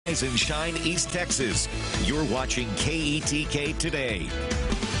Rise and shine East Texas. You're watching KETK Today.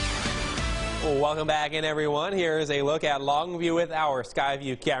 Welcome back in, everyone. Here is a look at Longview with our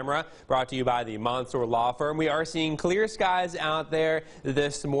Skyview camera, brought to you by the Monsoor Law Firm. We are seeing clear skies out there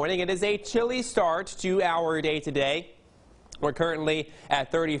this morning. It is a chilly start to our day today. We're currently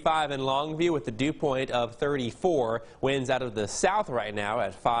at 35 in Longview with the dew point of 34. Winds out of the south right now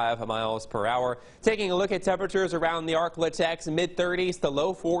at 5 miles per hour. Taking a look at temperatures around the Arklatex, mid-30s to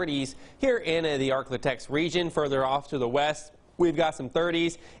low 40s here in the Arklatex region. Further off to the west, we've got some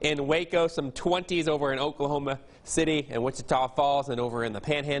 30s in Waco, some 20s over in Oklahoma City and Wichita Falls, and over in the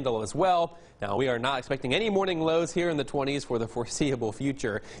Panhandle as well. Now, we are not expecting any morning lows here in the 20s for the foreseeable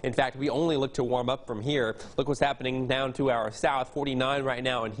future. In fact, we only look to warm up from here. Look what's happening down to our south. 49 right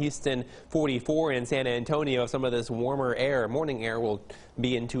now in Houston, 44 in San Antonio. Some of this warmer air, morning air, will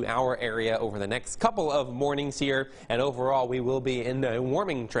be into our area over the next couple of mornings here. And overall, we will be in a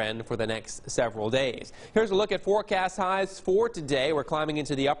warming trend for the next several days. Here's a look at forecast highs for today. We're climbing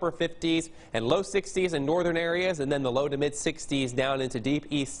into the upper 50s and low 60s in northern areas, and then the low to mid 60s down into deep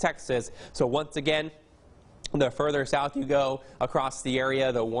East Texas. So once again, the further south you go across the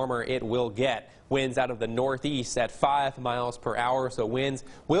area, the warmer it will get. Winds out of the northeast at 5 miles per hour, so winds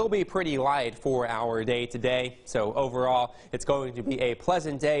will be pretty light for our day today. So overall, it's going to be a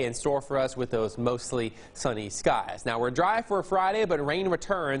pleasant day in store for us with those mostly sunny skies. Now, we're dry for Friday, but rain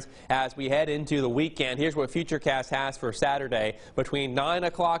returns as we head into the weekend. Here's what Futurecast has for Saturday. Between 9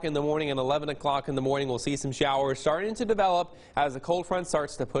 o'clock in the morning and 11 o'clock in the morning, we'll see some showers starting to develop as the cold front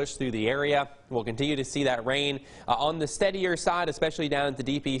starts to push through the area. We'll continue to see that rain on the steadier side, especially down to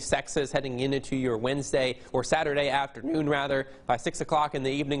deep East Texas, heading into your Wednesday or Saturday afternoon, rather. By 6 o'clock in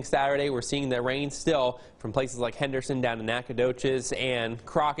the evening Saturday, we're seeing the rain still from places like Henderson down to Nacogdoches and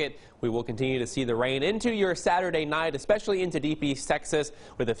Crockett. We will continue to see the rain into your Saturday night, especially into deep East Texas,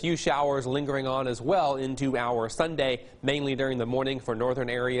 with a few showers lingering on as well into our Sunday, mainly during the morning for northern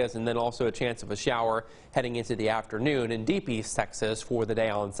areas, and then also a chance of a shower heading into the afternoon in deep East Texas for the day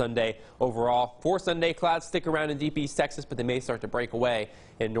on Sunday. Overall, for Sunday, clouds stick around in deep East Texas, but they may start to break away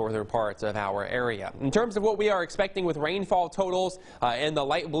in northern parts of our area. In terms of what we are expecting with rainfall totals, in the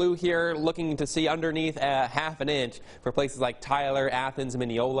light blue here, looking to see underneath half an inch for places like Tyler, Athens,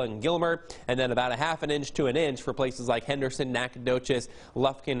 Mineola, and Gilmer, and then about a half an inch to an inch for places like Henderson, Nacogdoches,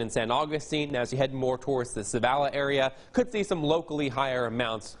 Lufkin, and San Augustine. Now, as you head more towards the Zavala area, could see some locally higher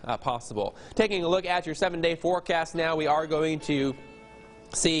amounts possible. Taking a look at your 7-day forecast now, we are going to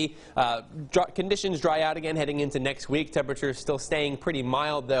see conditions dry out again heading into next week. Temperatures still staying pretty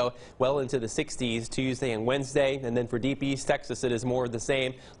mild, though, well into the 60s Tuesday and Wednesday. And then for deep East Texas, it is more of the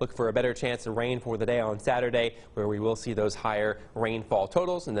same. Look for a better chance of rain for the day on Saturday, where we will see those higher rainfall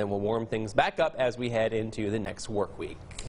totals, and then we'll warm things back up as we head into the next work week.